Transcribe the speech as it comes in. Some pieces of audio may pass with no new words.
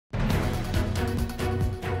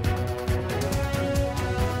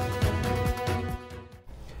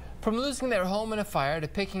From losing their home in a fire to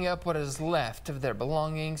picking up what is left of their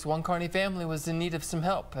belongings, one Kearney family was in need of some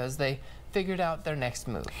help as they figured out their next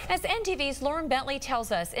move. As NTV's Lauryn Bentley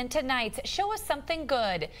tells us in tonight's Show Us Something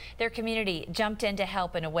Good, their community jumped in to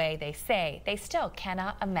help in a way they say they still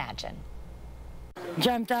cannot imagine.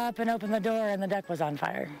 Jumped up and opened the door and the deck was on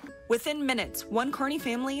fire. Within minutes, one Kearney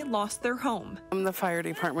family lost their home. The fire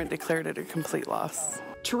department declared it a complete loss.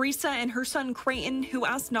 Teresa and her son Creighton, who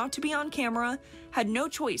asked not to be on camera, had no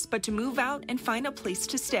choice but to move out and find a place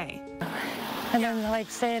to stay. And then like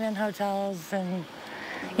staying in hotels and,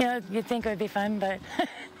 you know, you'd think it would be fun, but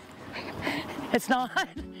it's not.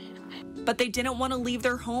 But they didn't want to leave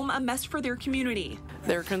their home a mess for their community.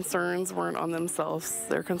 Their concerns weren't on themselves.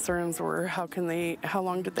 Their concerns were how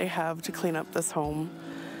long did they have to clean up this home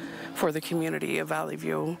for the community of Valley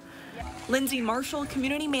View. Lindsay Marshall,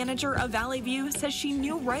 community manager of Valley View, says she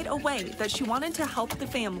knew right away that she wanted to help the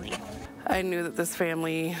family. I knew that this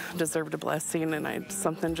family deserved a blessing, and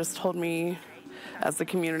something just told me as the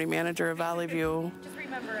community manager of Valley View,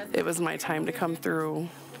 it was my time to come through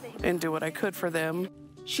and do what I could for them.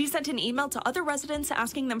 She sent an email to other residents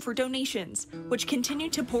asking them for donations, which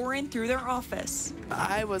continued to pour in through their office.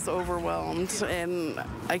 I was overwhelmed, and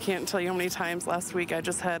I can't tell you how many times last week I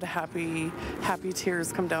just had happy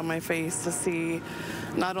tears come down my face to see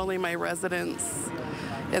not only my residents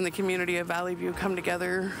in the community of Valley View come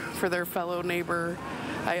together for their fellow neighbor.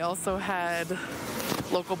 I also had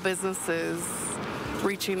local businesses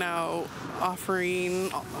reaching out,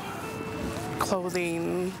 offering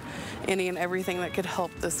clothing, any and everything that could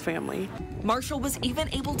help this family. Marshall was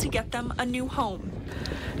even able to get them a new home.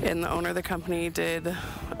 And the owner of the company did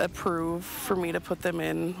approve for me to put them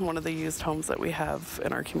in one of the used homes that we have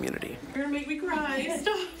in our community. You're gonna make me cry.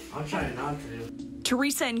 Stop. I'm trying not to.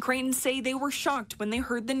 Teresa and Creighton say they were shocked when they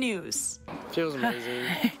heard the news. Feels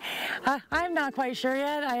amazing. I'm not quite sure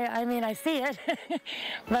yet. I mean, I see it,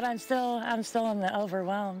 but I'm still in the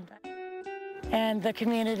overwhelmed. And the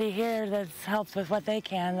community here that's helped with what they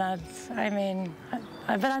can,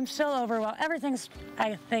 but I'm still overwhelmed. Everything's,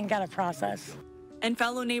 I think, got a process. And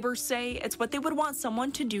fellow neighbors say it's what they would want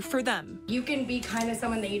someone to do for them. You can be kind to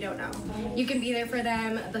someone that you don't know. You can be there for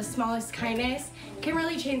them. The smallest kindness can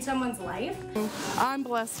really change someone's life. I'm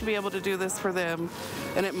blessed to be able to do this for them,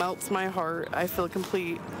 and it melts my heart. I feel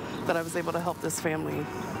complete that I was able to help this family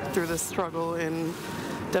through this struggle and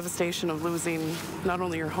devastation of losing not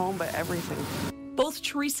only your home, but everything. Both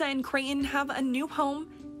Teresa and Creighton have a new home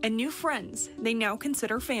and new friends they now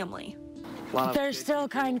consider family. There's still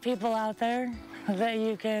kind people out there that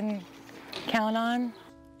you can count on.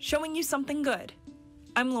 Showing you something good.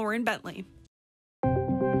 I'm Lauryn Bentley.